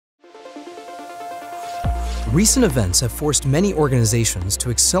Recent events have forced many organizations to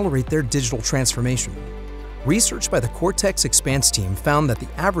accelerate their digital transformation. Research by the Cortex Xpanse team found that the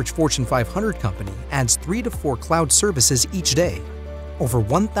average Fortune 500 company adds 3 to 4 cloud services each day, over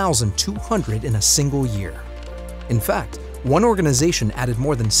 1,200 in a single year. In fact, one organization added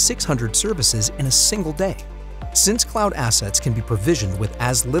more than 600 services in a single day. Since cloud assets can be provisioned with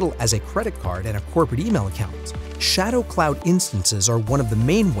as little as a credit card and a corporate email account, shadow cloud instances are one of the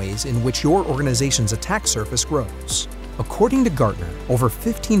main ways in which your organization's attack surface grows. According to Gartner, over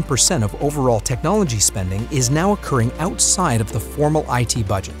 15% of overall technology spending is now occurring outside of the formal IT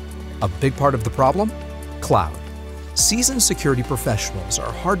budget. A big part of the problem? Cloud. Seasoned security professionals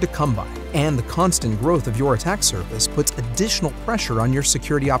are hard to come by, and the constant growth of your attack surface puts additional pressure on your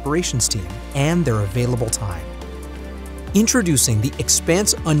security operations team and their available time. Introducing the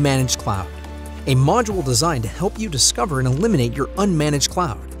Expanse Unmanaged Cloud, a module designed to help you discover and eliminate your unmanaged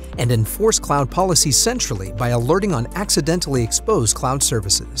cloud and enforce cloud policies centrally by alerting on accidentally exposed cloud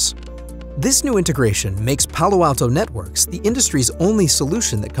services. This new integration makes Palo Alto Networks the industry's only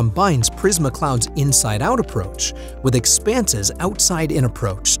solution that combines Prisma Cloud's inside-out approach with Expanse's outside-in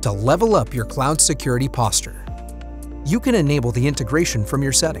approach to level up your cloud security posture. You can enable the integration from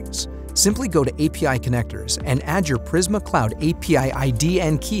your settings. Simply go to API connectors and add your Prisma Cloud API ID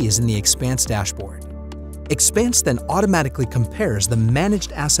and keys in the Expanse dashboard. Expanse then automatically compares the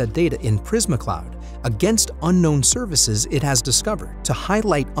managed asset data in Prisma Cloud against unknown services it has discovered to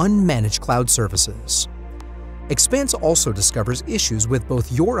highlight unmanaged cloud services. Expanse also discovers issues with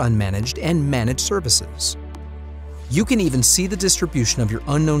both your unmanaged and managed services. You can even see the distribution of your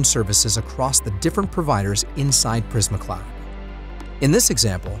unknown services across the different providers inside Prisma Cloud. In this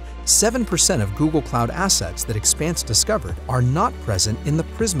example, 7% of Google Cloud assets that Expanse discovered are not present in the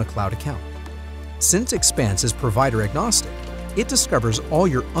Prisma Cloud account. Since Expanse is provider agnostic, it discovers all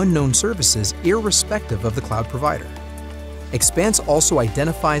your unknown services irrespective of the cloud provider. Expanse also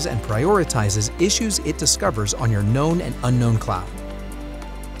identifies and prioritizes issues it discovers on your known and unknown cloud.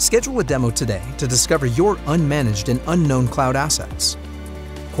 Schedule a demo today to discover your unmanaged and unknown cloud assets.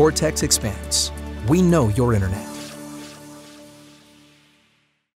 Cortex Xpanse. We know your internet.